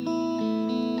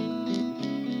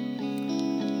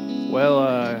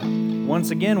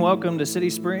Once again, welcome to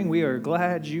CitySpring. We are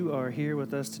glad you are here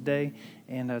with us today,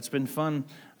 and it's been fun.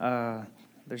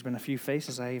 There's been a few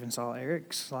faces. I even saw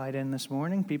Eric slide in this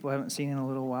morning. People I haven't seen in a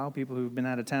little while, people who've been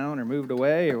out of town or moved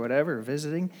away or whatever, or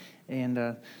visiting, and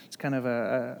it's kind of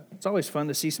it's always fun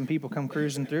to see some people come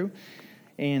cruising through.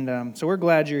 And so we're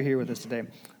glad you're here with us today.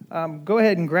 Go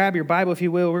ahead and grab your Bible, if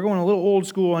you will. We're going a little old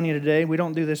school on you today. We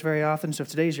don't do this very often, so if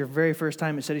today's your very first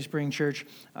time at CitySpring Church,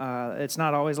 it's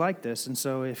not always like this. And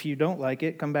so if you don't like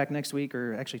it, come back next week,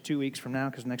 or actually 2 weeks from now,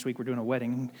 because next week we're doing a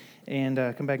wedding. And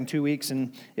come back in 2 weeks,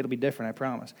 and it'll be different, I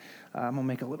promise. I'm going to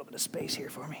make a little bit of space here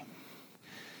for me.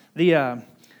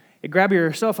 Grab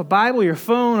yourself a Bible, your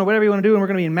phone, or whatever you want to do, and we're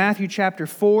going to be in Matthew chapter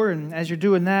 4. And as you're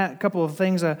doing that, a couple of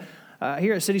things.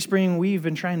 Here at CitySpring, we've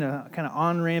been trying to kind of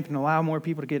on-ramp and allow more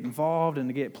people to get involved and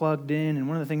to get plugged in. And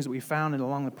one of the things that we found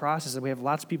along the process is that we have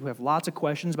lots of people who have lots of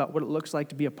questions about what it looks like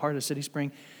to be a part of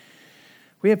CitySpring.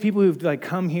 We have people who've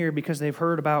come here because they've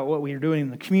heard about what we are doing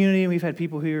in the community. We've had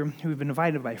people here who've been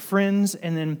invited by friends.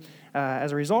 And then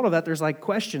as a result of that, there's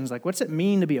questions like, what's it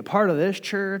mean to be a part of this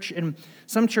church? And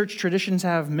some church traditions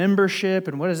have membership,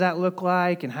 and what does that look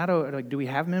like? And how do we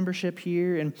have membership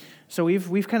here? And so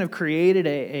we've kind of created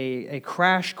a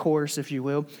crash course, if you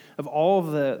will, of all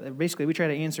of basically we try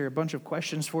to answer a bunch of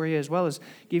questions for you, as well as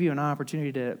give you an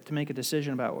opportunity to make a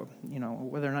decision about,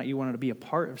 whether or not you wanted to be a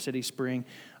part of CitySpring.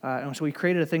 And so we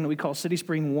created a thing that we call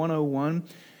CitySpring 101.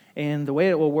 And the way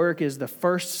it will work is the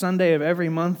first Sunday of every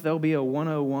month, there'll be a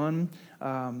 101.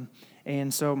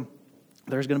 And so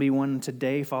there's going to be one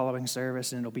today following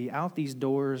service, and it'll be out these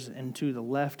doors, and to the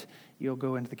left, you'll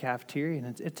go into the cafeteria,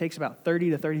 and it takes about 30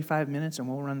 to 35 minutes, and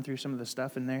we'll run through some of the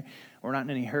stuff in there. We're not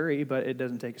in any hurry, but it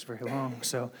doesn't take us very long.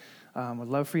 So would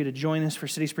love for you to join us for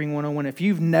CitySpring 101. If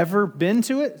you've never been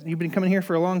to it, you've been coming here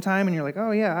for a long time, and you're like,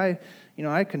 oh, yeah, I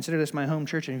consider this my home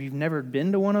church, and if you've never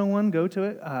been to 101, go to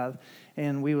it.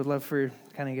 And we would love for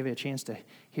kind of give you a chance to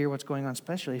hear what's going on,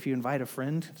 especially if you invite a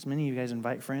friend. As many of you guys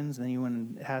invite friends, and then you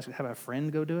want to have a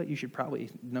friend go do it, you should probably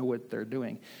know what they're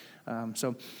doing.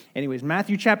 So anyways,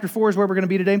 Matthew chapter 4 is where we're going to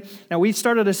be today. Now, we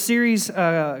started a series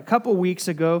a couple weeks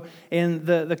ago, and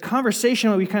the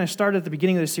conversation that we kind of started at the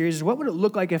beginning of the series is, what would it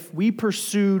look like if we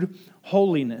pursued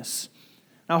holiness?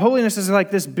 Now, holiness is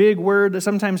like this big word that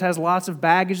sometimes has lots of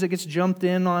baggage that gets jumped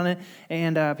in on it,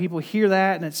 and people hear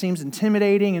that, and it seems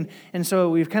intimidating, and so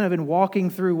we've kind of been walking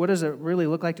through what does it really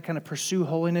look like to kind of pursue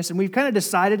holiness, and we've kind of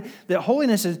decided that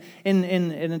holiness is, in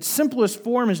its simplest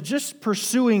form, is just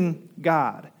pursuing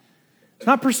God. It's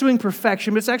not pursuing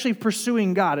perfection, but it's actually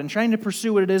pursuing God and trying to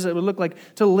pursue what it is that would look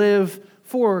like to live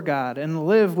for God and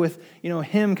live with,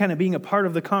 Him kind of being a part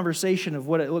of the conversation of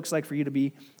what it looks like for you to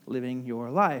be living your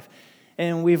life.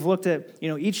 And we've looked at,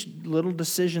 each little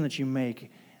decision that you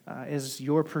make is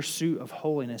your pursuit of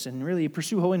holiness. And really,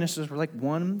 pursue holiness is like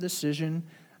one decision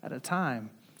at a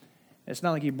time. It's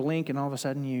not like you blink and all of a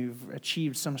sudden you've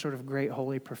achieved some sort of great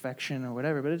holy perfection or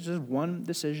whatever, but it's just one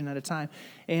decision at a time.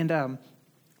 And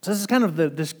so this is kind of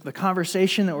the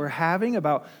conversation that we're having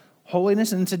about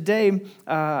holiness. And today,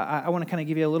 I want to kind of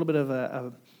give you a little bit of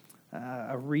a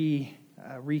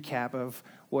recap of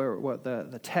what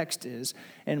the text is.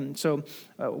 And so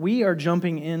we are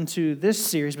jumping into this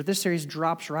series, but this series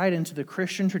drops right into the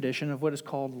Christian tradition of what is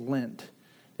called Lent.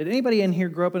 Did anybody in here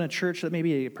grow up in a church that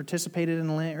maybe participated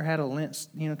in Lent or had a Lent,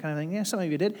 kind of thing? Yeah, some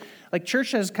of you did.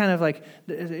 Church has kind of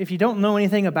if you don't know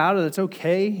anything about it, it's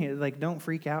okay. Don't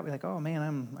freak out. Be like, oh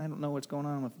man, I don't know what's going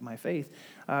on with my faith.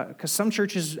 Because some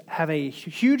churches have a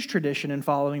huge tradition in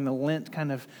following the Lent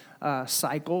kind of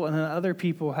cycle, and then other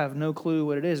people have no clue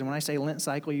what it is. And when I say Lent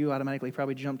cycle, you automatically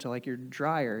probably jump to your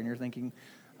dryer, and you're thinking,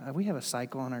 we have a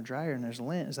cycle on our dryer, and there's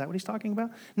Lent. Is that what he's talking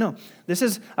about? No, this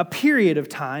is a period of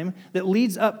time that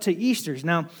leads up to Easter's.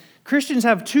 Now, Christians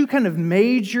have two kind of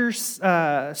major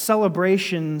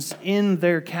celebrations in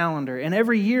their calendar, and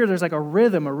every year there's a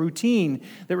rhythm, a routine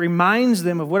that reminds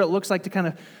them of what it looks like to kind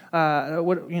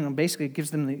of, basically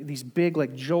gives them these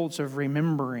big jolts of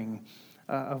remembering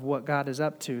of what God is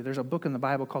up to. There's a book in the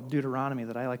Bible called Deuteronomy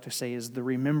that I like to say is the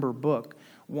Remember book.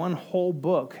 One whole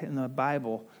book in the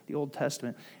Bible, the Old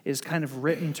Testament, is kind of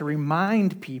written to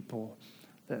remind people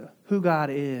who God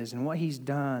is and what He's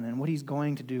done and what He's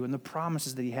going to do and the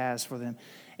promises that He has for them.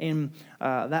 And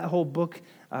that whole book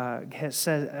has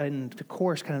said in the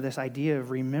course kind of this idea of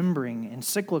remembering,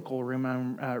 encyclical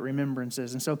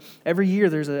remembrances. And so every year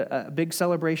there's a big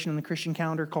celebration in the Christian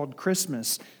calendar called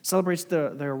Christmas. It celebrates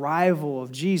the arrival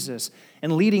of Jesus.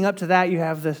 And leading up to that, you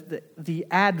have the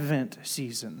Advent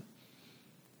season.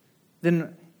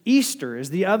 Then Easter is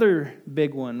the other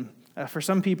big one. For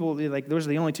some people, those are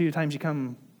the only two times you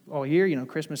come all year.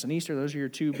 Christmas and Easter, those are your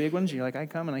two big ones. You're like, I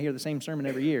come and I hear the same sermon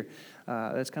every year.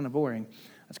 That's kind of boring.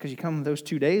 That's because you come those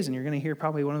 2 days and you're going to hear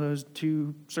probably one of those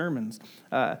two sermons.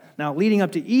 Now, leading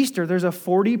up to Easter, there's a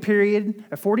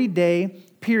 40-day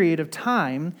period of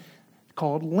time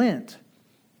called Lent.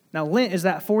 Now, Lent is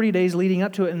that 40 days leading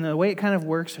up to it, and the way it kind of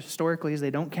works historically is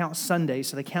they don't count Sundays,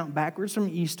 so they count backwards from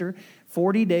Easter,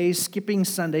 40 days skipping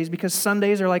Sundays, because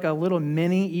Sundays are like a little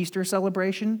mini Easter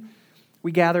celebration.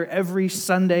 We gather every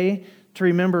Sunday to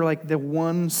remember like the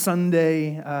one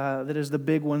Sunday that is the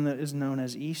big one that is known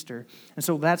as Easter. And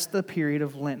so that's the period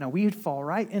of Lent. Now, we would fall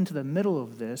right into the middle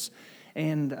of this,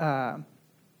 and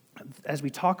as we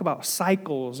talk about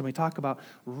cycles and we talk about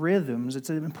rhythms, it's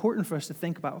important for us to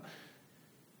think about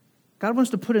God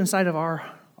wants to put inside of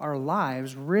our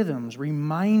lives rhythms,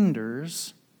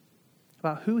 reminders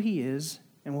about who He is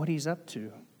and what He's up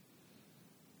to.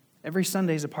 Every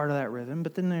Sunday is a part of that rhythm,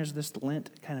 but then there's this Lent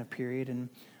kind of period. And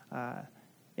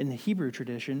in the Hebrew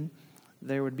tradition,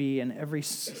 there would be every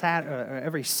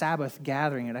Sabbath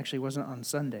gathering. It actually wasn't on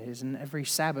Sundays. And every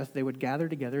Sabbath, they would gather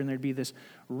together, and there'd be this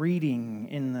reading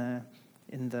in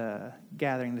the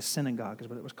gathering. The synagogue is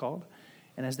what it was called.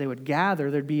 And as they would gather,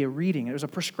 there'd be a reading. It was a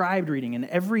prescribed reading. And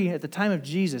at the time of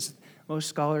Jesus, most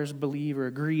scholars believe or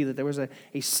agree that there was a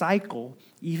cycle,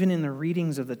 even in the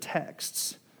readings of the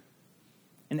texts.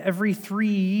 And every 3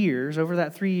 years, over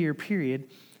that 3-year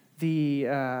period,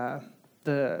 the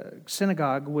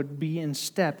synagogue would be in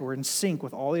step or in sync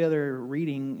with all the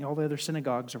other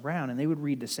synagogues around, and they would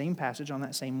read the same passage on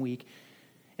that same week,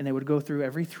 and they would go through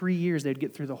every 3 years, they'd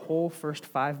get through the whole first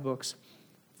 5 books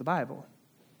of the Bible.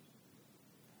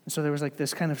 And so there was like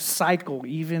this kind of cycle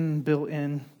even built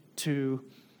into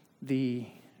the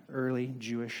early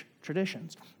Jewish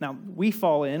traditions. Now, we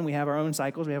fall in, we have our own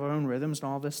cycles, we have our own rhythms and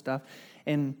all this stuff,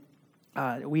 and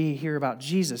we hear about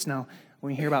Jesus. Now,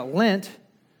 when we hear about Lent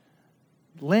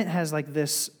has like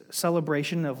this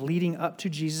celebration of leading up to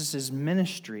Jesus'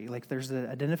 ministry. Like there's the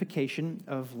identification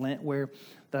of Lent where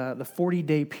the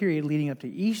 40-day period leading up to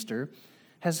Easter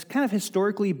has kind of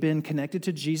historically been connected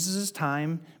to Jesus'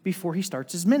 time before he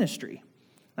starts his ministry.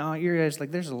 Now, you guys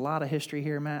like, there's a lot of history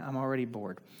here, Matt. I'm already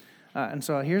bored. And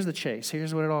so here's the chase.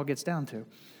 Here's what it all gets down to.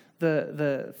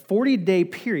 The 40-day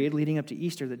period leading up to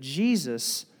Easter that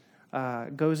Jesus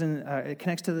goes in, it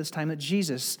connects to this time that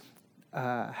Jesus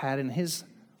had in his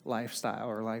lifestyle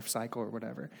or life cycle or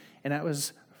whatever. And that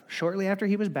was shortly after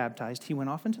he was baptized. He went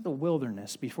off into the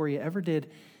wilderness before he ever did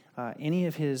any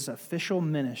of his official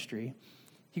ministry.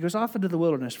 He goes off into the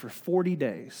wilderness for 40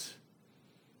 days.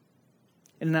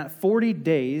 And in that 40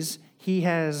 days, he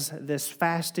has this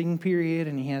fasting period,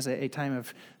 and he has a time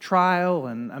of trial.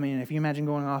 And I mean, if you imagine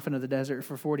going off into the desert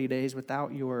for 40 days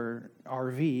without your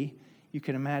RV, you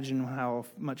can imagine how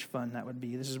much fun that would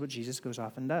be. This is what Jesus goes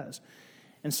off and does.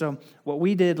 And so what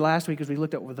we did last week is we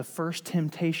looked at the first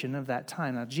temptation of that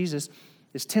time. Now, Jesus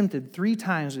is tempted 3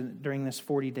 times during this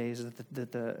 40 days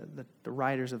that the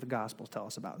writers of the Gospels tell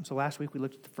us about. And so last week we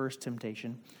looked at the first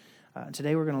temptation.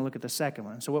 Today we're going to look at the second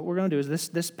one. So what we're going to do is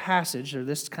this passage, or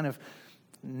this kind of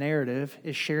narrative,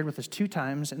 is shared with us 2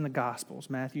 times in the Gospels.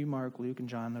 Matthew, Mark, Luke, and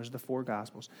John. Those are the 4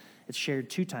 Gospels. It's shared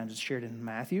 2 times. It's shared in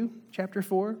Matthew chapter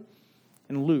 4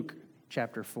 and Luke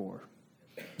chapter 4.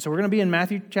 So we're going to be in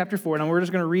Matthew chapter 4, and we're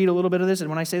just going to read a little bit of this. And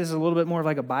when I say this is a little bit more of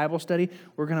like a Bible study,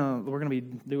 we're going to be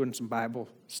doing some Bible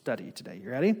study today.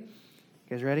 You ready? You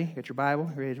guys ready? You got your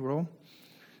Bible? You ready to roll?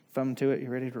 Thumb to it. You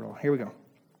ready to roll? Here we go.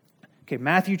 Okay,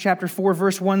 Matthew chapter 4,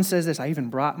 verse 1 says this. I even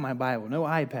brought my Bible. No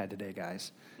iPad today,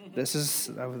 guys. This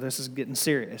is getting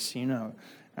serious, you know.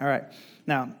 All right.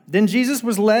 Now, then Jesus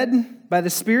was led by the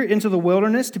Spirit into the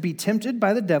wilderness to be tempted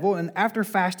by the devil, and after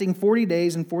fasting 40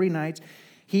 days and 40 nights,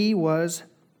 he was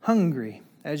hungry,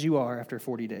 as you are after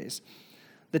 40 days.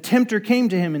 The tempter came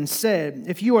to him and said,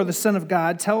 "If you are the Son of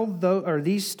God, tell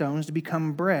these stones to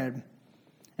become bread."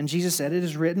 And Jesus said, "It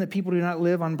is written that people do not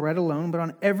live on bread alone, but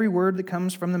on every word that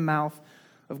comes from the mouth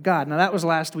of God." Now, that was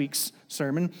last week's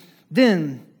sermon.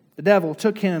 Then the devil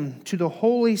took him to the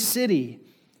holy city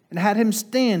and had him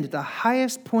stand at the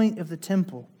highest point of the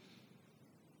temple.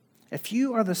 "If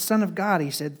you are the Son of God,"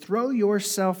 he said, "throw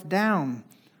yourself down,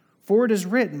 for it is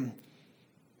written,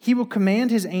 He will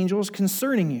command His angels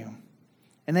concerning you,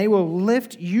 and they will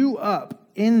lift you up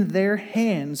in their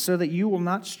hands so that you will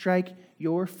not strike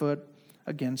your foot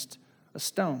against a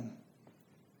stone."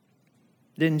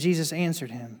 Then Jesus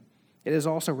answered him, "It is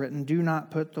also written, do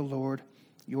not put the Lord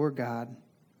your God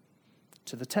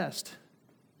to the test."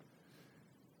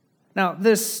 Now,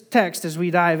 this text, as we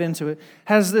dive into it,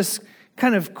 has this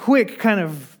kind of quick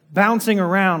bouncing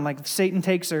around, like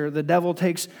the devil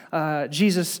takes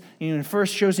Jesus,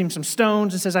 first shows him some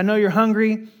stones and says, "I know you're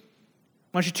hungry.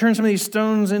 Why don't you turn some of these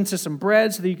stones into some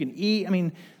bread so that you can eat? I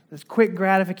mean, this quick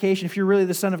gratification. If you're really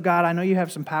the Son of God, I know you have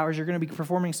some powers. You're going to be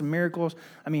performing some miracles.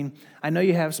 I mean, I know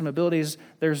you have some abilities.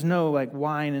 There's no like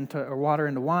water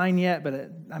into wine yet,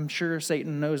 but I'm sure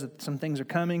Satan knows that some things are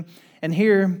coming. And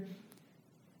here,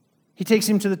 he takes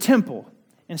him to the temple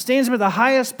and stands him at the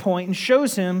highest point and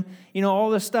shows him, all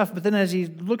this stuff. But then as he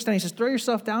looks down, he says, throw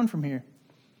yourself down from here.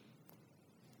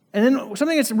 And then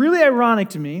something that's really ironic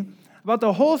to me about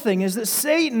the whole thing is that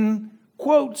Satan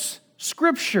quotes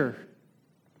Scripture.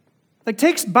 Like,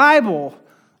 takes Bible.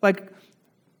 Like, do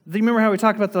you remember how we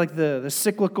talked about the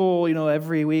cyclical,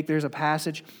 every week there's a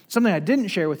passage? Something I didn't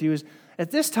share with you is,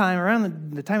 at this time,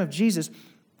 around the time of Jesus,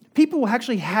 people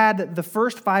actually had the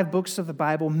first 5 books of the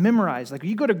Bible memorized. Like,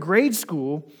 you go to grade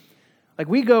school, like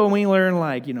we go and we learn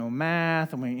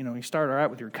math, and we start out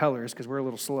with your colors because we're a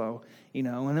little slow, and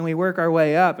then we work our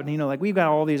way up, and we've got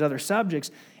all these other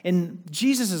subjects. In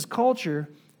Jesus' culture,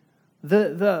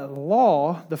 the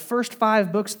law, the first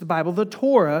 5 books of the Bible, the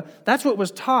Torah, that's what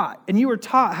was taught, and you were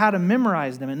taught how to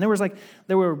memorize them. And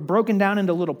they were broken down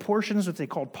into little portions, which they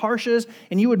called parshas,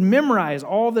 and you would memorize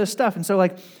all this stuff. And so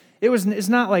it's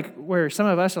not like where some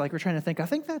of us are we're trying to think, I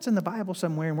think that's in the Bible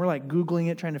somewhere, and we're Googling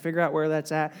it, trying to figure out where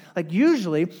that's at.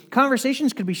 Usually,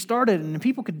 conversations could be started, and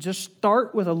people could just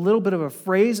start with a little bit of a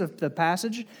phrase of the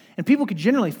passage, and people could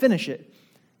generally finish it.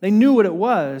 They knew what it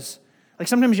was.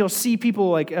 Sometimes you'll see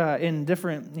people in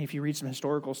different, if you read some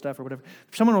historical stuff or whatever,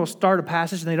 someone will start a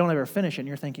passage and they don't ever finish it, and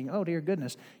you're thinking, oh, dear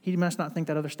goodness, he must not think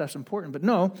that other stuff's important. But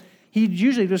no, he'd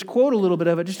usually just quote a little bit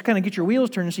of it just to kind of get your wheels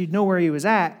turning so you'd know where he was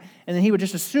at, and then he would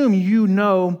just assume you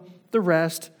know the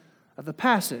rest of the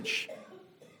passage.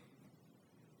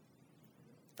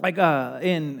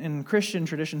 In Christian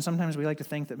tradition, sometimes we like to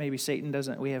think that maybe Satan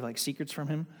we have secrets from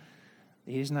him.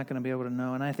 He's not going to be able to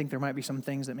know. And I think there might be some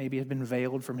things that maybe have been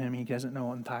veiled from him. He doesn't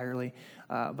know entirely.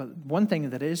 But one thing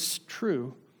that is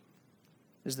true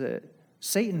is that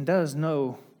Satan does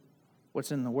know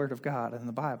what's in the Word of God in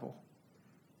the Bible.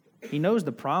 He knows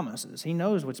the promises. He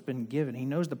knows what's been given. He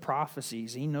knows the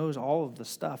prophecies. He knows all of the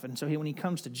stuff. And so when he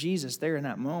comes to Jesus there in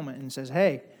that moment and says,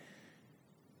 hey,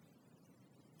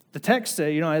 the text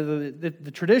say,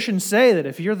 the traditions say that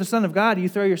if you're the Son of God, you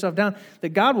throw yourself down, that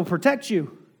God will protect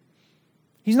you.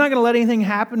 He's not going to let anything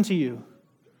happen to you.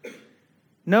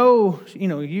 No,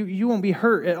 you won't be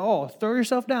hurt at all. Throw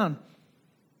yourself down.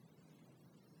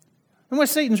 And what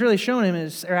Satan's really showing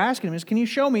him or asking him is, can you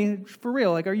show me for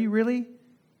real? Are you really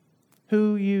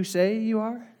who you say you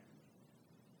are?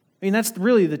 That's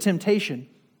really the temptation.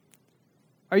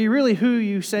 Are you really who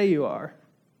you say you are?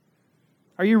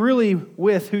 Are you really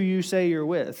with who you say you're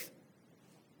with?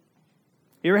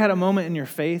 You ever had a moment in your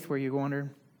faith where you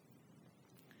wondered,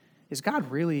 is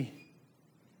God really,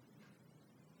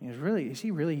 is he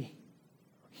really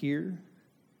here?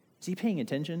 Is he paying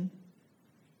attention?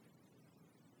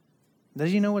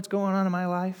 Does he know what's going on in my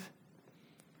life?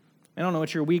 I don't know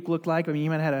what your week looked like. You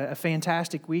might have had a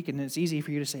fantastic week, and it's easy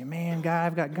for you to say, man, God,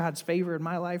 I've got God's favor in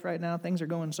my life right now. Things are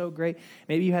going so great.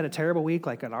 Maybe you had a terrible week,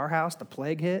 like at our house, the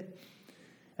plague hit.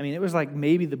 It was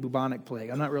maybe the bubonic plague.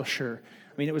 I'm not real sure.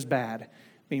 It was bad.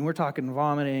 We're talking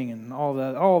vomiting and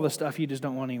all the stuff you just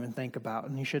don't want to even think about,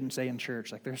 and you shouldn't say in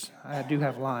church. I do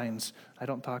have lines. I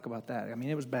don't talk about that.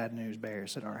 It was bad news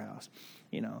bears at our house.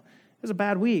 It was a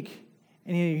bad week,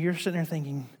 and you're sitting there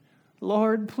thinking,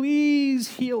 Lord, please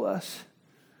heal us.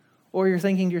 Or you're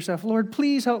thinking to yourself, Lord,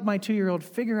 please help my 2-year-old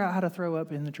figure out how to throw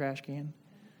up in the trash can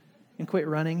and quit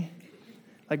running.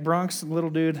 Bronx, little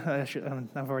dude,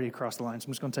 I've already crossed the line, so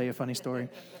I'm just going to tell you a funny story.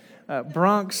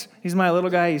 Bronx, he's my little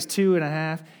guy. He's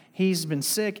 2.5. He's been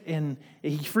sick, and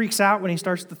he freaks out when he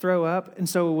starts to throw up. And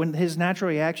so when his natural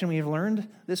reaction we've learned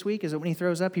this week is that when he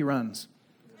throws up, he runs.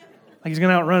 He's going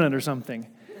to outrun it or something.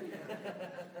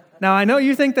 Now, I know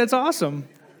you think that's awesome,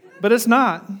 but it's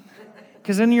not.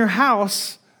 Because in your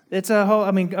house, it's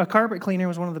a carpet cleaner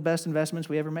was one of the best investments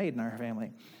we ever made in our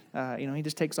family. He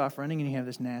just takes off running, and you have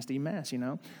this nasty mess,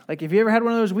 If you ever had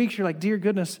one of those weeks, you're like, dear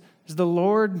goodness, is the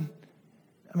Lord...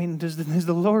 is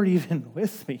the Lord even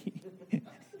with me?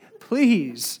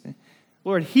 Please,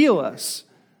 Lord, heal us.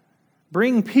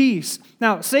 Bring peace.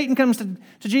 Now, Satan comes to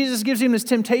Jesus, gives him this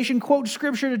temptation, quotes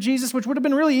Scripture to Jesus, which would have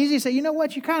been really easy to say, you know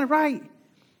what, you're kind of right.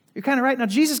 You're kind of right. Now,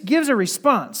 Jesus gives a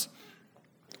response.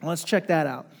 Let's check that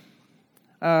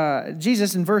out.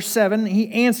 Jesus, in verse 7,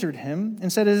 he answered him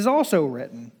and said, it is also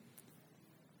written.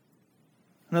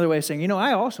 Another way of saying,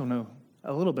 I also know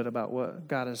a little bit about what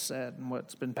God has said and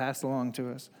what's been passed along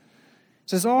to us. It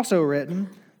says, also written,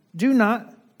 do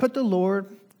not put the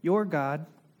Lord your God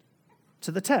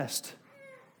to the test.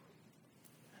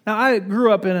 Now, I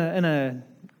grew up in a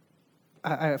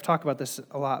I've talked about this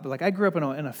a lot, but like I grew up in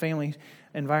a family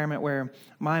environment where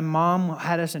my mom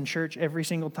had us in church every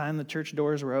single time the church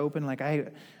doors were open. Like I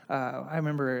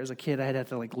remember as a kid, I had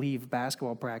to like leave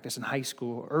basketball practice in high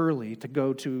school early to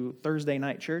go to Thursday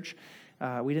night church.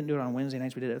 We didn't do it on Wednesday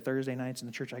nights. We did it Thursday nights in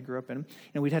the church I grew up in.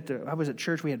 And I was at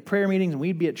church. We had prayer meetings, and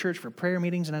we'd be at church for prayer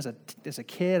meetings. And as a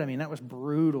kid, I mean, that was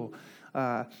brutal.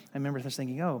 I remember just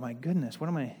thinking, oh my goodness, what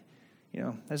am I?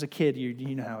 As a kid,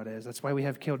 you know how it is. That's why we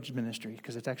have kids ministry,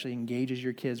 because it actually engages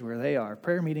your kids where they are.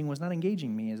 Prayer meeting was not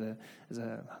engaging me as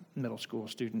a middle school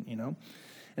student,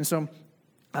 And so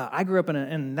I grew up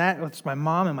and that was my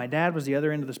mom, and my dad was the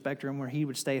other end of the spectrum where he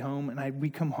would stay home, and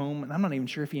we'd come home, and I'm not even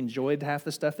sure if he enjoyed half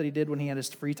the stuff that he did when he had his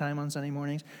free time on Sunday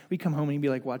mornings. We'd come home and he'd be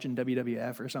like watching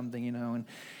WWF or something, and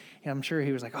I'm sure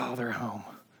he was like, oh, they're home,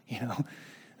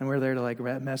 and we're there to like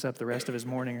mess up the rest of his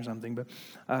morning or something. But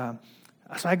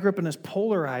so I grew up in this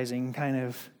polarizing kind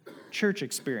of church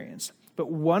experience.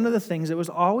 But one of the things that was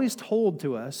always told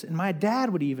to us, and my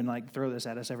dad would even like throw this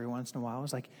at us every once in a while,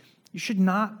 was like, you should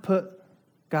not put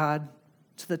God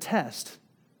to the test.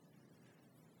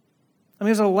 I mean,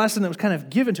 it was a lesson that was kind of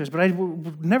given to us, but I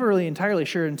was never really entirely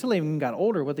sure until I even got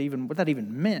older what that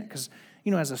even meant. Because,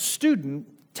 as a student,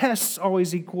 tests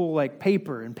always equal like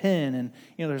paper and pen, and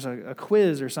there's a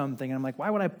quiz or something, and I'm like, why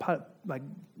would I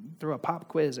throw a pop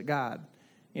quiz at God?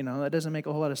 That doesn't make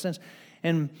a whole lot of sense.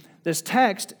 And this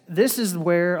text, this is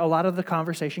where a lot of the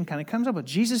conversation kind of comes up with.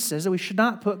 Jesus says that we should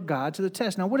not put God to the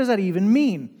test. Now, what does that even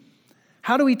mean?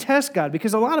 How do we test God?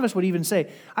 Because a lot of us would even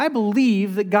say, I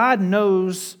believe that God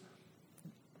knows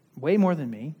way more than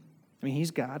me. I mean,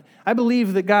 he's God. I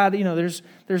believe that God,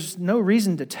 there's no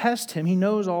reason to test him. He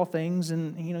knows all things,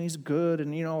 and, he's good,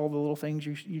 and, all the little things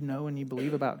you know and you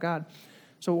believe about God.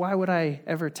 So why would I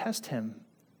ever test him?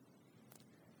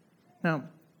 Now,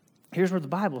 here's where the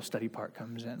Bible study part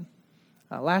comes in.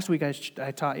 Last week, I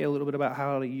taught you a little bit about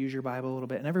how to use your Bible a little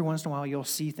bit, and every once in a while, you'll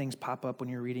see things pop up when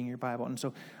you're reading your Bible. And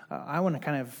so I want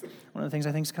to one of the things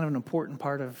I think is kind of an important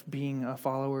part of being a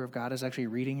follower of God is actually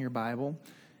reading your Bible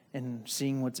and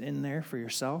seeing what's in there for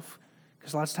yourself.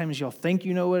 Because lots of times you'll think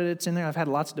you know what it's in there. I've had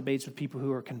lots of debates with people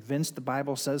who are convinced the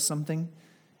Bible says something,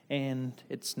 and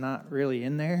it's not really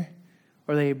in there.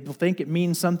 Or they think it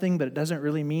means something, but it doesn't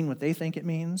really mean what they think it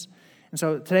means. And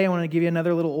so today I want to give you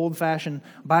another little old-fashioned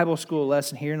Bible school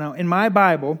lesson here. Now, in my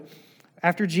Bible,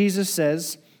 after Jesus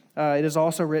says, it is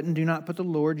also written, do not put the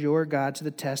Lord your God to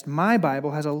the test, my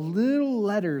Bible has a little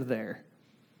letter there.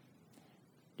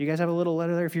 Do you guys have a little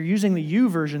letter there? If you're using the U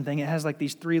version thing, it has like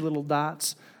these 3 little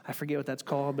dots. I forget what that's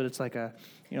called, but it's like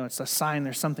it's a sign,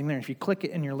 there's something there. If you click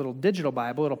it in your little digital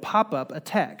Bible, it'll pop up a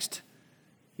text.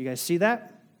 You guys see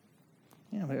that?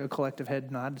 Yeah, a collective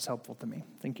head nod is helpful to me.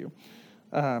 Thank you.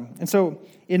 And so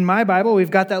in my Bible,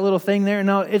 we've got that little thing there.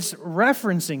 Now, it's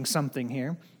referencing something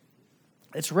here.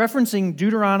 It's referencing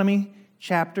Deuteronomy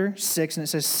chapter 6, and it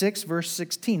says 6, verse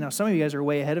 16. Now, some of you guys are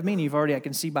way ahead of me, and I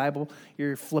can see Bible.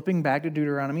 You're flipping back to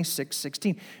Deuteronomy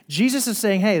 6:16. Jesus is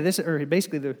saying, hey,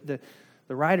 basically the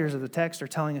writers of the text are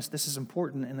telling us this is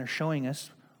important, and they're showing us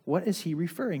what is he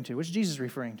referring to? What's Jesus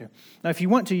referring to? Now, if you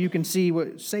want to, you can see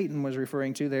what Satan was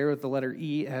referring to there with the letter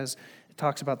E as it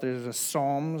talks about there's a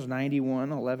Psalms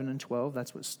 91, 11, and 12.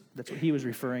 That's what he was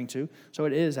referring to. So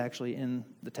it is actually in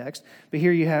the text. But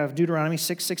here you have Deuteronomy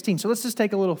 6:16. So let's just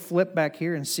take a little flip back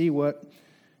here and see what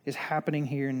is happening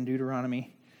here in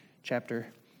Deuteronomy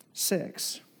chapter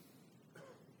 6.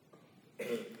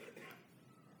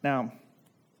 Now,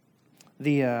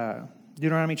 the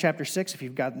Deuteronomy chapter 6, if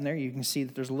you've gotten there, you can see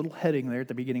that there's a little heading there at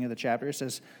the beginning of the chapter. It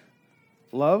says,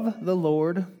 love the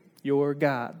Lord your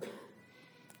God.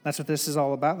 That's what this is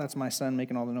all about. That's my son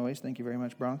making all the noise. Thank you very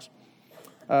much, Bronx.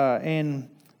 And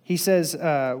he says,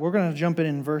 we're going to jump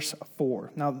in verse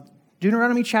 4. Now,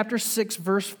 Deuteronomy chapter 6,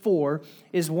 verse 4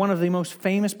 is one of the most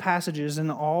famous passages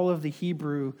in all of the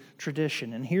Hebrew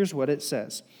tradition. And here's what it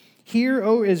says. Hear,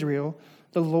 O Israel,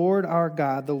 the Lord our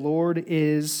God, the Lord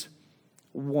is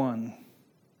one.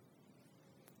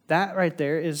 That right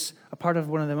there is a part of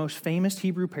one of the most famous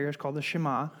Hebrew prayers called the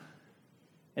Shema.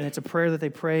 And it's a prayer that they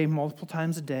pray multiple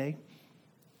times a day.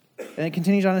 And it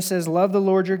continues on, it says, love the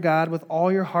Lord your God with all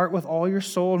your heart, with all your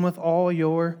soul, and with all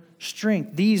your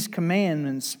strength. These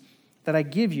commandments that I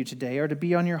give you today are to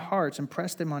be on your hearts, and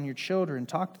press them on your children.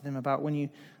 Talk to them about when you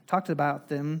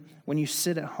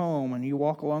sit at home, when you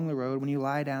walk along the road, when you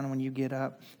lie down, and when you get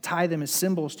up. Tie them as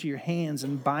symbols to your hands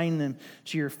and bind them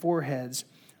to your foreheads.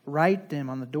 Write them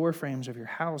on the doorframes of your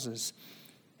houses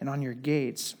and on your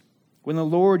gates. When the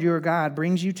Lord your God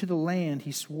brings you to the land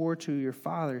he swore to your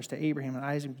fathers, to Abraham and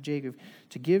Isaac and Jacob,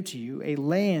 to give to you, a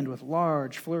land with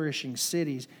large, flourishing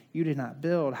cities you did not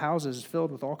build, houses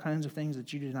filled with all kinds of things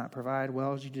that you did not provide,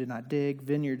 wells you did not dig,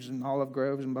 vineyards and olive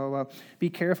groves and blah, blah, blah. Be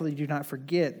careful that you do not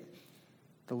forget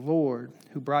the Lord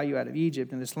who brought you out of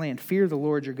Egypt in this land. Fear the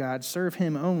Lord your God, serve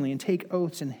him only, and take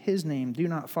oaths in his name. Do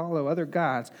not follow other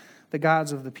gods, the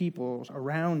gods of the peoples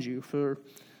around you, for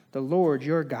the Lord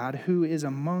your God, who is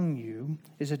among you,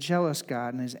 is a jealous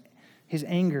God, and his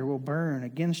anger will burn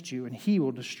against you, and he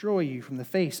will destroy you from the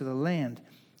face of the land.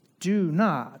 Do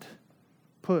not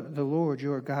put the Lord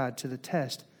your God to the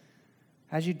test,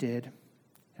 as you did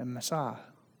at Massah.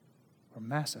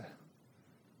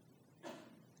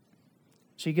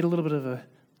 So you get a little bit of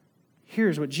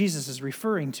here's what Jesus is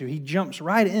referring to. He jumps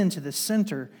right into the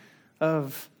center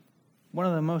of one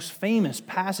of the most famous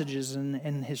passages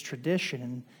in his tradition,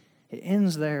 and it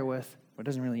ends there with, well, it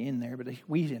doesn't really end there, but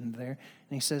we end there,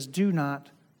 and he says, do not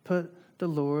put the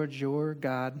Lord your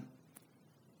God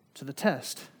to the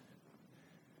test.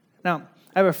 Now,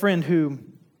 I have a friend who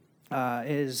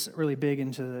is really big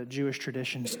into the Jewish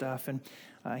tradition stuff, and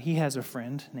he has a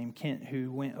friend named Kent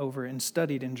who went over and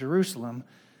studied in Jerusalem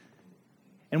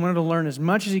and wanted to learn as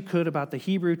much as he could about the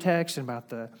Hebrew text and about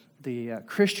the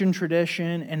Christian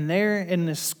tradition. And there in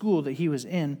this school that he was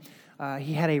in,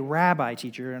 he had a rabbi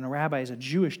teacher, and a rabbi is a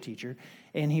Jewish teacher,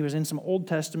 and he was in some Old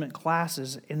Testament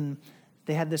classes, and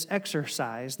they had this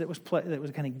exercise that was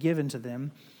kind of given to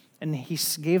them, and he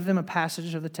gave them a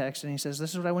passage of the text, and he says,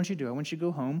 this is what I want you to do. I want you to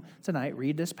go home tonight,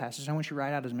 read this passage, I want you to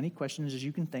write out as many questions as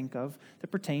you can think of that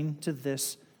pertain to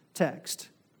this text.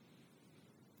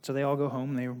 So they all go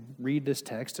home, they read this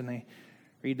text, and they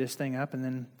read this thing up, and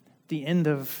then at the end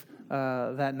of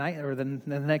that night, or the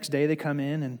next day, they come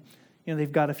in, and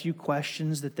they've got a few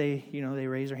questions that they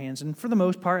raise their hands. And for the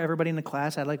most part, everybody in the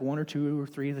class had like one or two or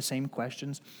three of the same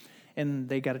questions, and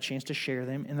they got a chance to share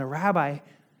them. And the rabbi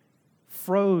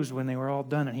froze when they were all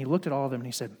done, and he looked at all of them and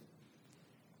he said,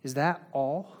 is that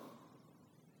all?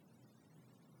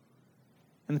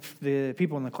 And the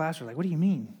people in the class were like, what do you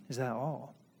mean, is that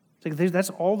all? It's like, that's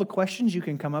all the questions you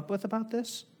can come up with about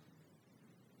this?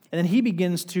 And then he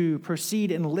begins to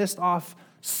proceed and list off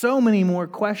so many more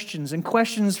questions, and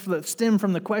questions that stem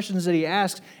from the questions that he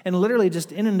asks, and literally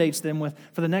just inundates them with,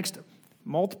 for the next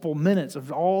multiple minutes,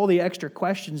 of all the extra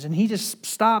questions. And he just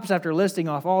stops after listing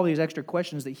off all these extra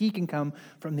questions that he can come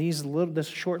from this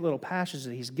short little passage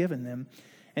that he's given them.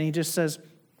 And he just says,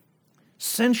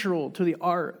 central to the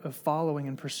art of following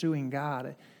and pursuing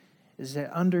God is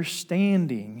that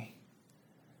understanding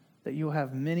that you'll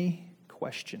have many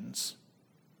questions.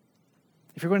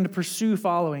 If you're going to pursue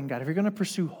following God, if you're going to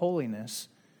pursue holiness,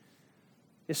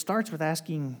 it starts with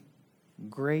asking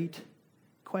great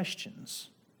questions.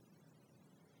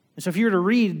 And so if you were to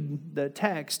read the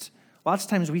text, lots of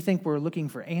times we think we're looking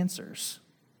for answers.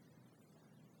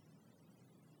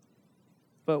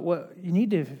 But what you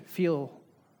need to feel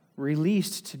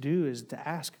released to do is to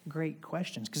ask great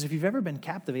questions. Because if you've ever been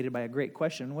captivated by a great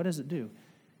question, what does it do?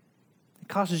 It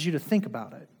causes you to think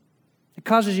about it. It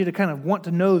causes you to kind of want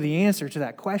to know the answer to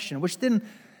that question, which then,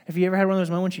 if you ever had one of those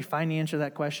moments, you find the answer to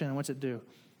that question, and what's it do?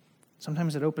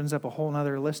 Sometimes it opens up a whole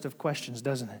other list of questions,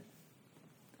 doesn't it?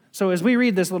 So as we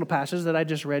read this little passage that I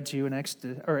just read to you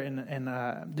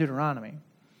in Deuteronomy,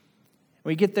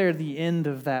 we get there at the end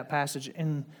of that passage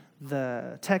in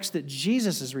the text that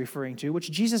Jesus is referring to,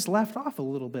 which Jesus left off a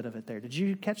little bit of it there. Did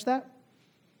you catch that?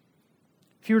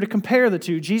 If you were to compare the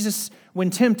two, Jesus, when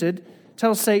tempted,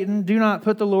 tells Satan, do not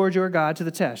put the Lord your God to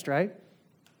the test, right?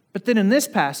 But then in this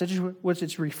passage, which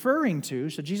it's referring to,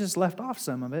 so Jesus left off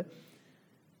some of it,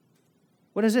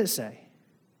 what does it say?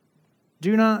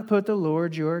 Do not put the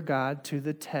Lord your God to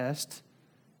the test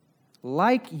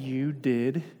like you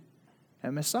did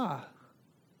at Massah.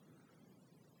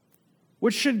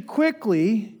 Which should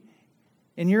quickly,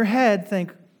 in your head,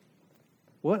 think,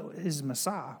 what is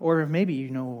Massah? Or maybe you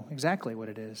know exactly what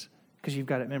it is because you've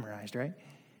got it memorized, right?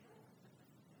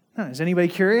 No, is anybody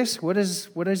curious? What is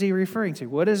he referring to?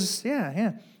 What is,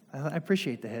 yeah. I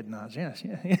appreciate the head nods. Yes,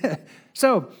 yeah.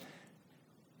 So,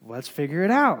 let's figure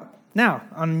it out. Now,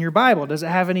 on your Bible, does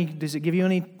it give you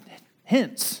any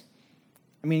hints?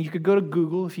 I mean, you could go to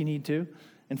Google if you need to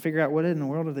and figure out what in the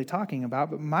world are they talking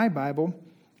about, but my Bible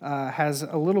has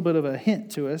a little bit of a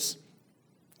hint to us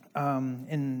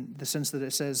in the sense that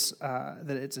it says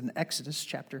that it's in Exodus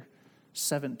chapter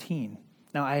 17.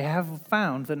 Now, I have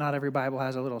found that not every Bible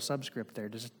has a little subscript there.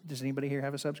 Does anybody here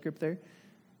have a subscript there?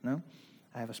 No?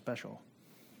 I have a special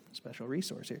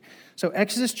resource here. So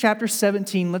Exodus chapter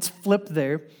 17, let's flip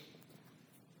there.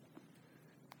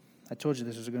 I told you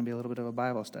this was going to be a little bit of a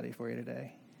Bible study for you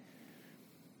today.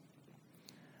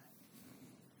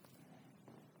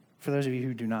 For those of you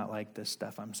who do not like this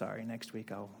stuff, I'm sorry. Next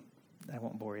week I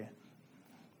won't bore you.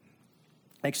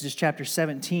 Exodus chapter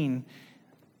 17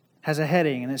 has a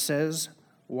heading, and it says,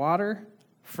 Water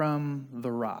from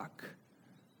the Rock.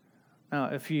 Now,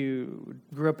 if you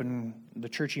grew up in the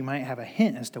church, you might have a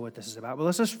hint as to what this is about. But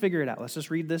let's just figure it out. Let's just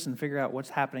read this and figure out what's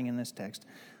happening in this text.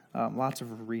 Lots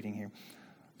of reading here.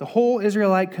 The whole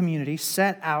Israelite community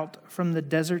set out from the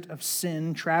desert of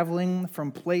Sin, traveling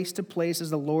from place to place as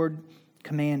the Lord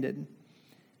commanded.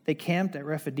 They camped at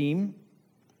Rephidim,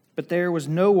 but there was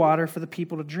no water for the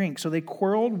people to drink. So they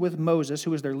quarreled with Moses, who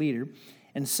was their leader,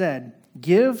 and said,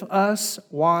 Give us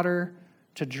water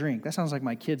to drink. That sounds like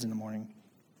my kids in the morning.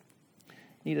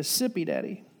 Need a sippy,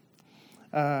 Daddy.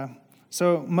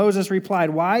 So Moses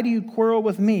replied, Why do you quarrel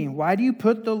with me? Why do you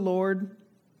put the Lord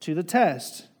to the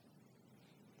test?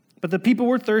 But the people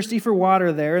were thirsty for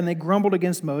water there, and they grumbled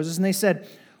against Moses, and they said,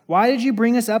 Why did you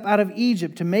bring us up out of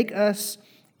Egypt to make us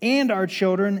and our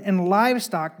children and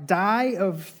livestock die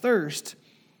of thirst?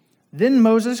 Then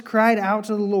Moses cried out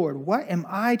to the Lord, What am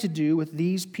I to do with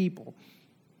these people?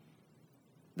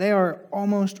 They are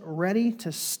almost ready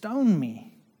to stone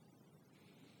me.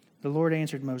 The Lord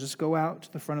answered Moses, Go out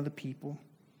to the front of the people.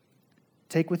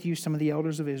 Take with you some of the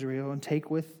elders of Israel, and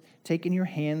take in your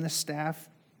hand the staff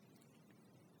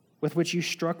with which you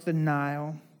struck the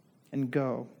Nile, and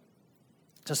go.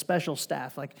 It's a special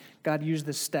staff. Like God used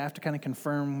this staff to kind of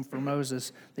confirm for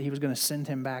Moses that he was going to send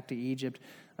him back to Egypt.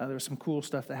 There was some cool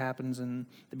stuff that happens in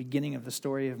the beginning of the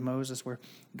story of Moses where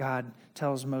God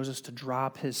tells Moses to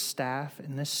drop his staff,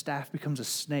 and this staff becomes a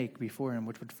snake before him,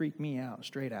 which would freak me out,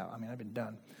 straight out. I mean, I've been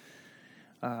done.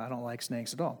 I don't like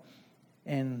snakes at all.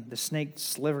 And the snake's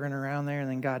slithering around there, and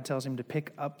then God tells him to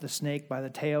pick up the snake by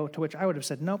the tail, to which I would have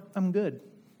said, Nope, I'm good.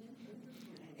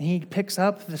 And he picks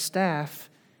up the staff,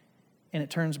 and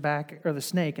it turns back, or the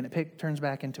snake, and it turns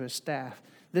back into a staff.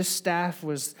 This staff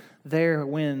was there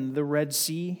when the Red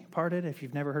Sea parted. If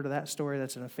you've never heard of that story,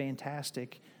 that's a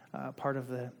fantastic part of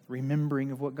the remembering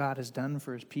of what God has done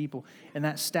for his people. And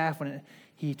that staff, when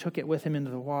he took it with him into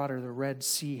the water, the Red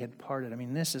Sea had parted. I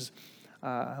mean, this is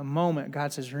a moment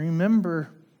God says,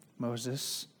 Remember,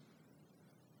 Moses.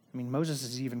 I mean, Moses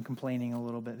is even complaining a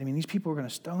little bit. I mean, these people are going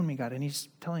to stone me, God. And he's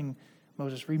telling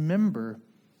Moses, remember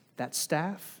that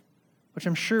staff, which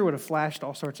I'm sure would have flashed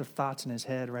all sorts of thoughts in his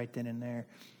head right then and there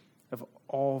of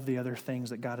all of the other things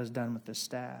that God has done with this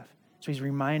staff. So he's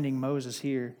reminding Moses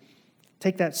here,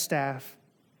 take that staff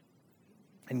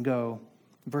and go.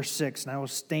 Verse 6, And I will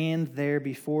stand there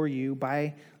before you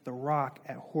by the rock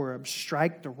at Horeb.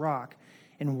 Strike the rock,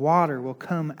 and water will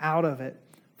come out of it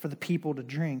for the people to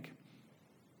drink.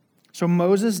 So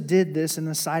Moses did this in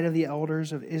the sight of the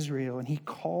elders of Israel, and he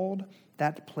called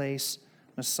that place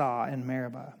Massah and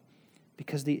Meribah,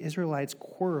 because the Israelites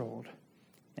quarreled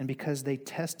and because they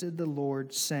tested the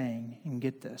Lord, saying, and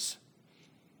get this,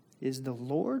 Is the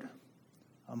Lord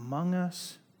among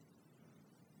us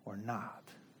or not?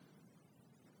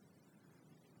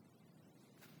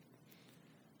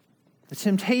 The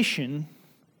temptation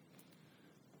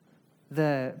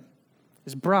that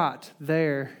is brought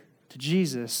there to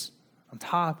Jesus on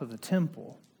top of the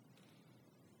temple,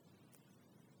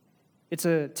 it's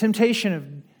a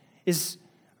temptation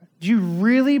do you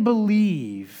really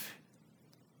believe?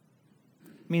 I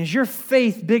mean, is your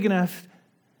faith big enough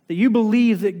that you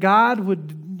believe that God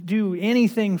would do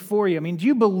anything for you? I mean, do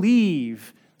you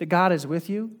believe that God is with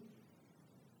you?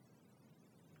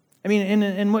 I mean,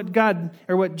 and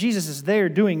what Jesus is there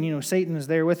doing, Satan is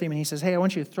there with him, and he says, Hey, I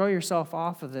want you to throw yourself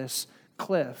off of this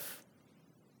cliff.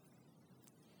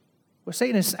 What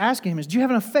Satan is asking him is, do you have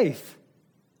enough faith?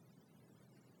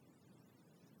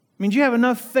 I mean, do you have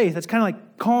enough faith? That's kind of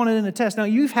like calling it in a test. Now,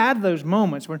 you've had those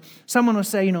moments where someone will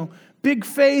say, big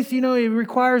faith, it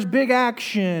requires big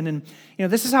action. And,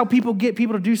 this is how people get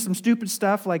people to do some stupid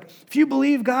stuff. Like, if you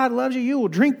believe God loves you, you will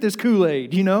drink this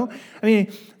Kool-Aid, I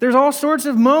mean, there's all sorts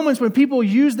of moments when people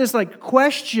use this,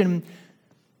 question,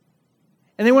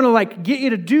 and they want to, get you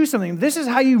to do something. This is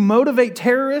how you motivate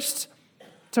terrorists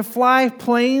to fly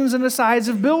planes into the sides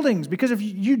of buildings. Because do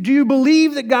you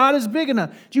believe that God is big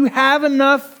enough? Do you have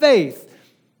enough faith?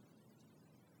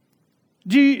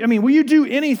 Will you do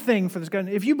anything for this God?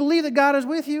 If you believe that God is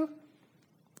with you,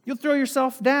 you'll throw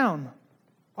yourself down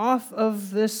off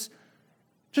of this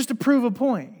just to prove a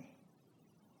point.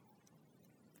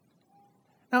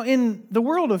 Now, in the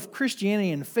world of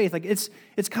Christianity and faith,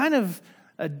 it's kind of,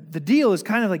 the deal is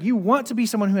kind of like you want to be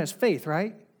someone who has faith,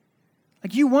 right?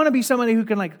 Like you want to be somebody who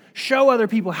can like show other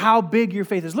people how big your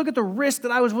faith is. Look at the risk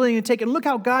that I was willing to take and look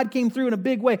how God came through in a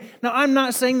big way. Now, I'm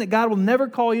not saying that God will never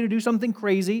call you to do something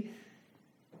crazy.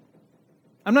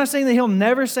 I'm not saying that He'll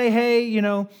never say, hey,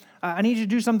 I need you to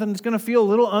do something that's going to feel a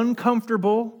little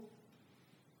uncomfortable.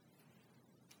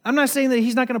 I'm not saying that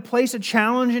He's not going to place a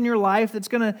challenge in your life that's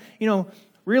going to,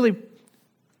 really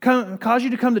cause you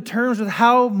to come to terms with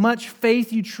how much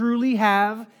faith you truly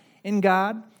have in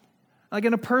God. Like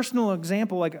in a personal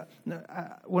example, like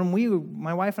when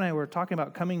my wife and I were talking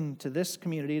about coming to this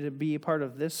community to be a part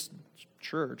of this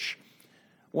church,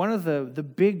 one of the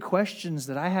big questions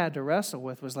that I had to wrestle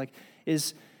with was like,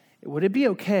 would it be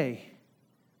okay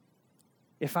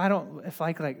if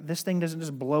this thing doesn't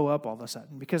just blow up all of a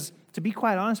sudden? Because to be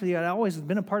quite honest with you, I'd always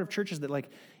been a part of churches that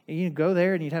like, you go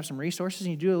there and you'd have some resources and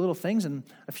you do little things, and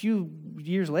a few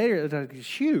years later, it's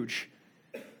huge.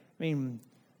 I mean,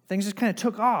 things just kind of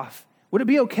took off. Would it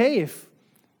be okay if,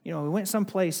 we went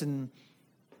someplace and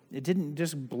it didn't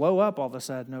just blow up all of a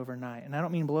sudden overnight? And I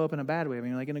don't mean blow up in a bad way. I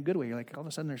mean like in a good way. You're like all of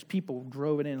a sudden there's people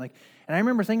drove it in. And I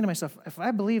remember thinking to myself, if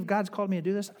I believe God's called me to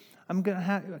do this,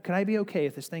 could I be okay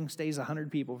if this thing stays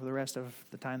 100 people for the rest of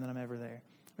the time that I'm ever there?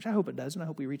 Which I hope it does, and I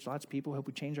hope we reach lots of people. I hope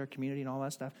we change our community and all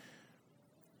that stuff.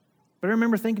 But I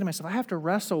remember thinking to myself, I have to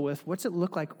wrestle with what's it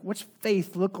look like? What's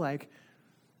faith look like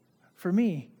for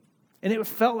me? And it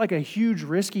felt like a huge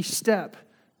risky step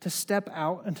to step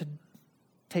out and to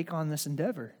take on this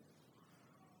endeavor.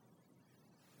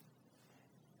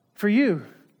 For you,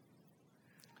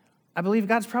 I believe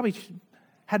God's probably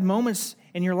had moments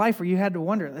in your life where you had to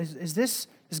wonder, is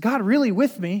God really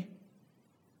with me?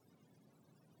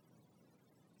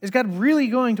 Is God really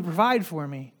going to provide for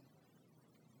me?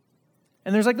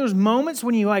 And there's like those moments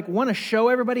when you like want to show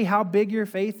everybody how big your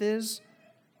faith is.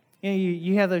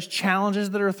 You have those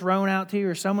challenges that are thrown out to you,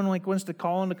 or someone like wants to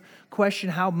call into question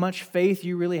how much faith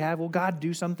you really have. Will God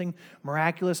do something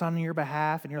miraculous on your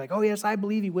behalf? And you're like, oh yes, I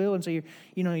believe He will. And so you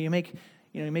make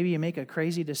a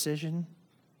crazy decision.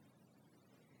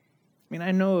 I mean,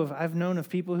 I've known of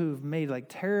people who've made like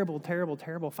terrible, terrible,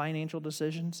 terrible financial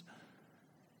decisions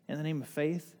in the name of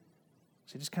faith.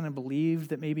 So they just kind of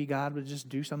believed that maybe God would just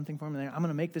do something for them. I'm going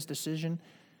to make this decision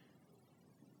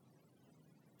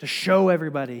to show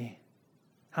everybody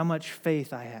how much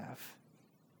faith I have.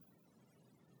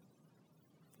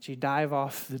 So you dive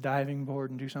off the diving board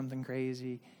and do something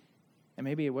crazy. And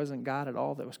maybe it wasn't God at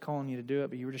all that was calling you to do it,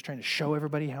 but you were just trying to show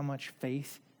everybody how much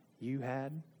faith you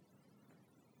had.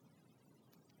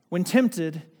 When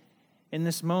tempted in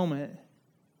this moment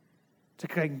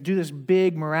to do this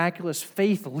big, miraculous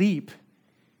faith leap,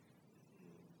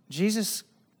 Jesus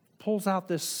pulls out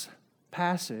this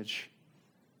passage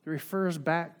that refers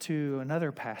back to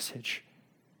another passage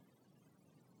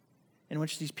in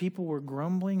which these people were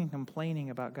grumbling and complaining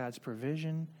about God's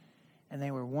provision, and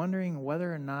they were wondering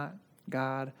whether or not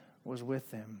God was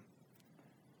with them.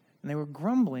 And they were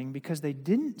grumbling because they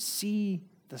didn't see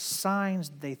the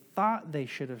signs they thought they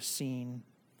should have seen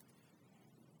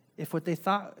if what they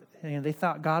thought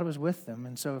God was with them.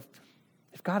 And so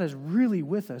if God is really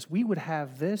with us, we would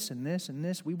have this and this and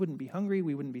this. We wouldn't be hungry.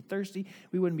 We wouldn't be thirsty.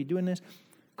 We wouldn't be doing this.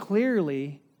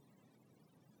 Clearly,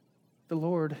 the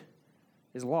Lord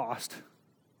is lost.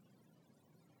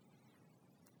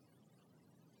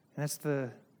 And that's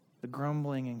the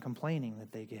grumbling and complaining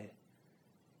that they get.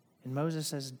 And Moses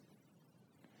says,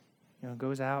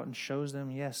 goes out and shows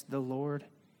them, yes, the Lord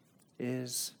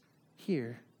is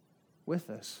here with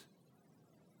us.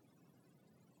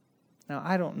 Now,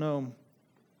 I don't know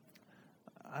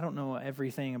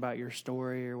everything about your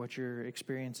story or what your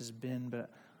experience has been,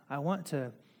 but I want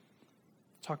to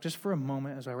talk just for a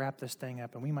moment as I wrap this thing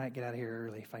up, and we might get out of here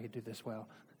early if I could do this well.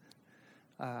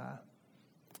 I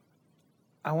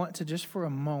want to just for a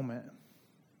moment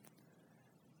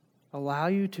allow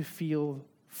you to feel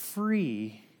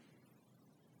free,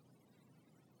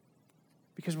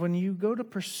 because when you go to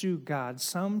pursue God,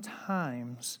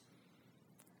 sometimes,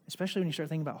 especially when you start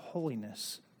thinking about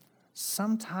holiness,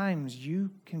 sometimes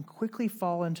you can quickly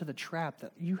fall into the trap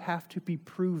that you have to be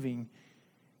proving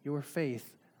your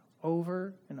faith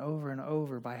over and over and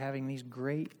over by having these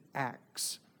great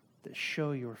acts that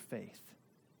show your faith.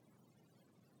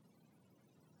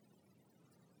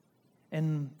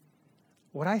 And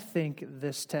what I think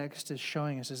this text is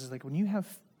showing us is like when you have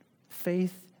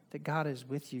faith that God is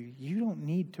with you, you don't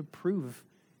need to prove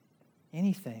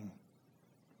anything,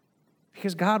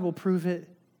 because God will prove it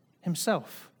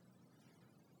Himself.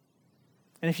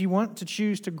 And if you want to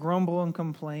choose to grumble and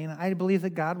complain, I believe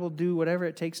that God will do whatever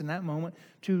it takes in that moment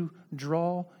to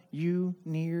draw you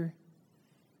near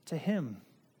to Him.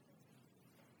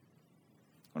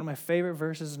 One of my favorite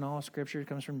verses in all of Scripture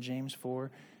comes from James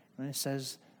 4, and it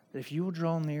says that if you will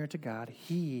draw near to God,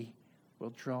 He will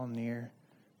draw near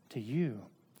to you.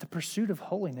 The pursuit of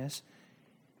holiness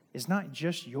is not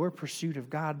just your pursuit of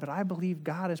God, but I believe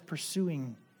God is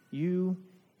pursuing you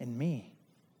and me.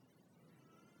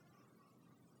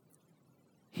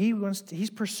 He's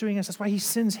pursuing us. That's why He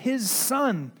sends His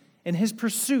Son in His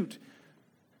pursuit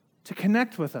to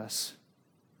connect with us,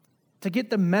 to get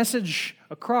the message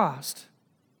across.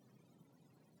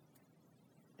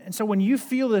 And so when you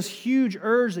feel this huge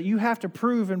urge that you have to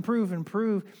prove and prove and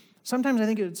prove, sometimes I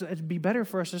think it'd be better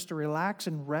for us just to relax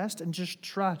and rest and just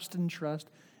trust and trust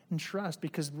and trust,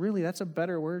 because really that's a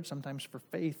better word sometimes for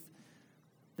faith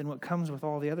than what comes with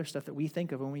all the other stuff that we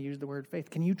think of when we use the word faith.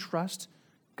 Can you trust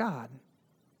God?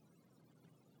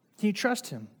 Can you trust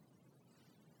Him?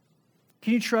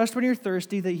 Can you trust when you're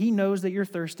thirsty that He knows that you're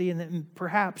thirsty and that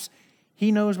perhaps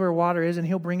He knows where water is and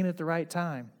He'll bring it at the right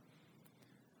time?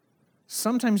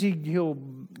 Sometimes he'll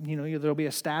there'll be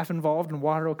a staff involved and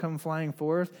water will come flying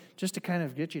forth just to kind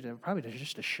of get you to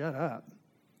just to shut up.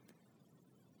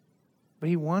 But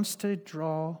He wants to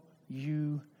draw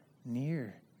you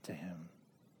near to Him.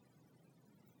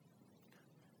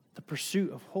 The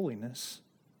pursuit of holiness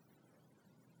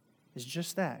is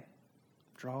just that,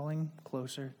 drawing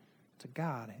closer to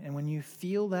God. And when you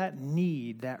feel that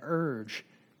need, that urge,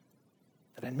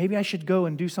 that maybe I should go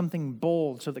and do something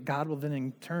bold so that God will then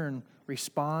in turn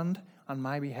respond on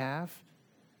my behalf,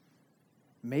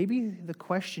 maybe the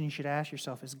question you should ask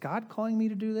yourself is, God calling me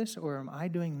to do this, or am I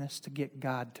doing this to get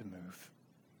God to move?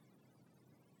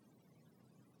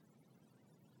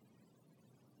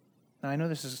 Now, I know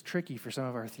this is tricky for some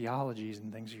of our theologies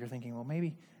and things. You're thinking, well,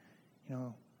 maybe,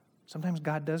 sometimes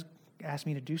God does ask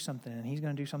me to do something, and He's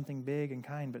going to do something big and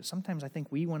kind, but sometimes I think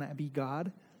we want to be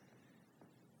God.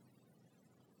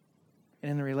 And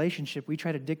in the relationship, we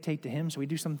try to dictate to Him, so we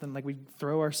do something like we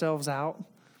throw ourselves out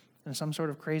in some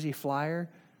sort of crazy flyer,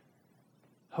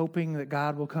 hoping that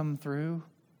God will come through.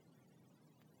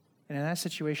 And in that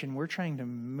situation, we're trying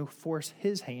to force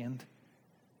His hand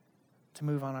to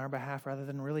move on our behalf rather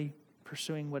than really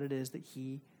pursuing what it is that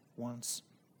He wants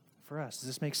for us. Does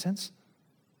this make sense?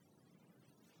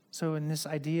 So in this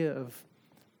idea of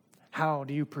how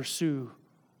do you pursue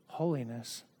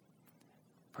holiness,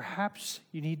 perhaps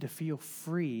you need to feel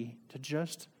free to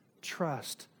just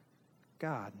trust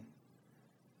God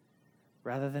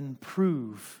rather than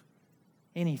prove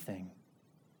anything.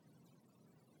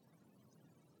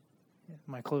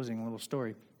 My closing little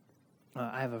story.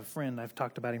 I have a friend, I've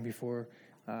talked about him before.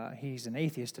 He's an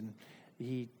atheist, and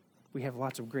we have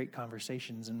lots of great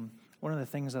conversations. And one of the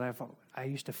things that I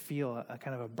used to feel a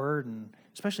kind of a burden,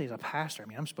 especially as a pastor. I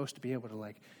mean, I'm supposed to be able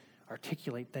to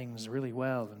articulate things really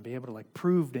well and be able to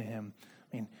prove to him.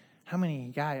 I mean, how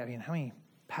many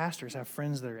pastors have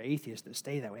friends that are atheists that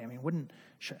stay that way? I mean,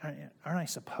 aren't I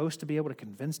supposed to be able to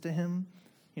convince him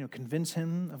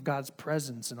of God's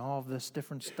presence and all of this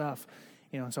different stuff?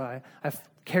 And so I've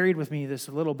carried with me this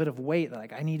little bit of weight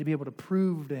that I need to be able to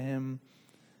prove to him.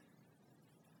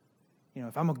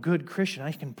 If I'm a good Christian,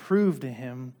 I can prove to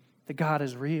him that God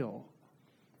is real.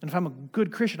 And if I'm a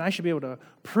good Christian, I should be able to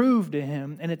prove to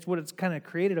him. And it's kind of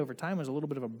created over time was a little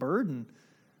bit of a burden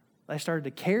that I started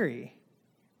to carry.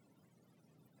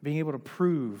 Being able to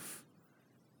prove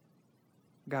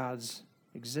God's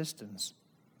existence.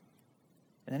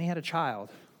 And then he had a child.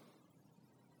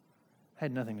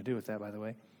 Had nothing to do with that, by the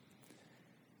way.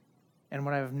 And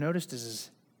what I've noticed is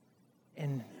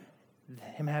in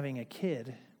him having a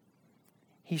kid,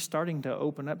 he's starting to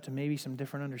open up to maybe some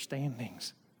different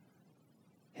understandings.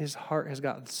 His heart has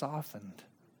gotten softened.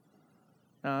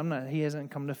 Now, he hasn't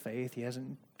come to faith. He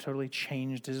hasn't totally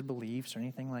changed his beliefs or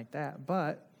anything like that.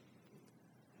 But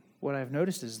what I've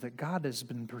noticed is that God has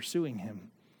been pursuing him.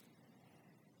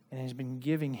 And He's been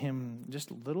giving him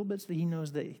just little bits that he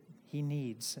knows that he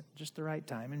needs at just the right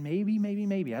time. And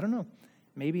maybe, I don't know.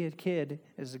 Maybe a kid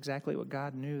is exactly what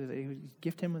God knew, that He would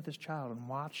gift him with this child and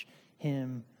watch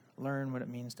him learn what it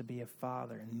means to be a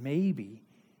father. And maybe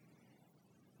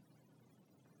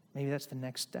that's the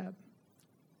next step.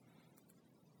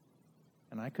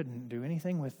 And I couldn't do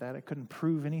anything with that. I couldn't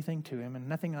prove anything to him. And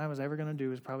nothing I was ever going to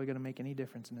do is probably going to make any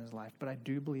difference in his life. But I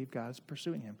do believe God is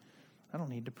pursuing him. I don't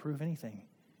need to prove anything.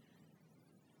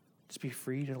 Just be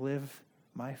free to live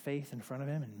my faith in front of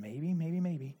him. And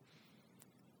maybe,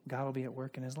 God will be at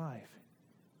work in his life.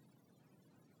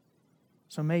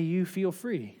 So may you feel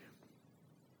free.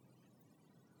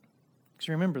 Because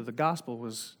remember, the gospel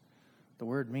the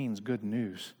word means good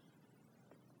news.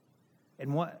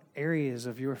 In what areas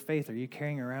of your faith are you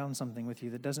carrying around something with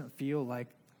you that doesn't feel like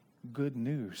good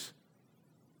news?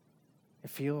 It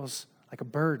feels like a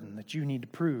burden that you need to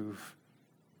prove.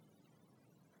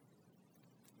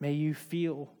 May you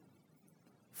feel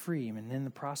free, and in the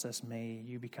process, may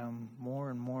you become more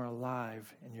and more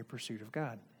alive in your pursuit of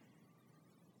God.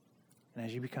 And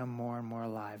as you become more and more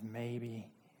alive, maybe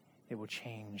it will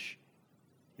change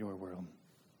your world.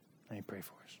 Let me pray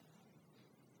for us.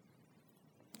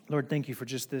 Lord, thank you for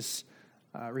just this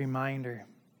reminder.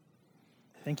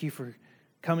 Thank you for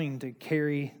coming to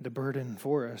carry the burden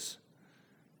for us.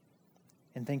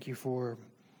 And thank you for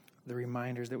the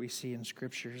reminders that we see in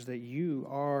Scriptures that you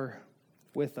are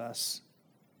with us.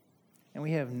 And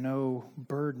we have no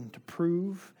burden to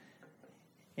prove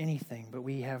anything, but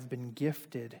we have been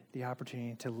gifted the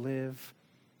opportunity to live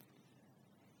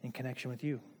in connection with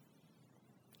you.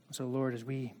 So, Lord, as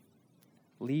we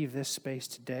leave this space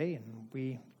today and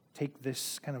we take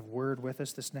this kind of word with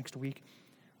us this next week,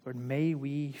 Lord, may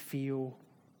we feel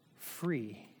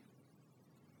free.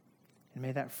 And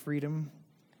may that freedom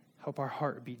help our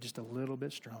heart beat just a little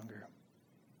bit stronger.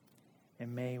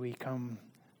 And may we come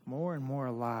more and more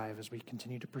alive as we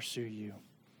continue to pursue you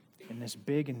in this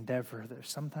big endeavor that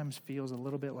sometimes feels a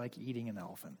little bit like eating an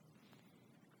elephant.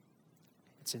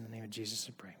 It's in the name of Jesus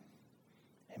I pray.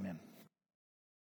 Amen.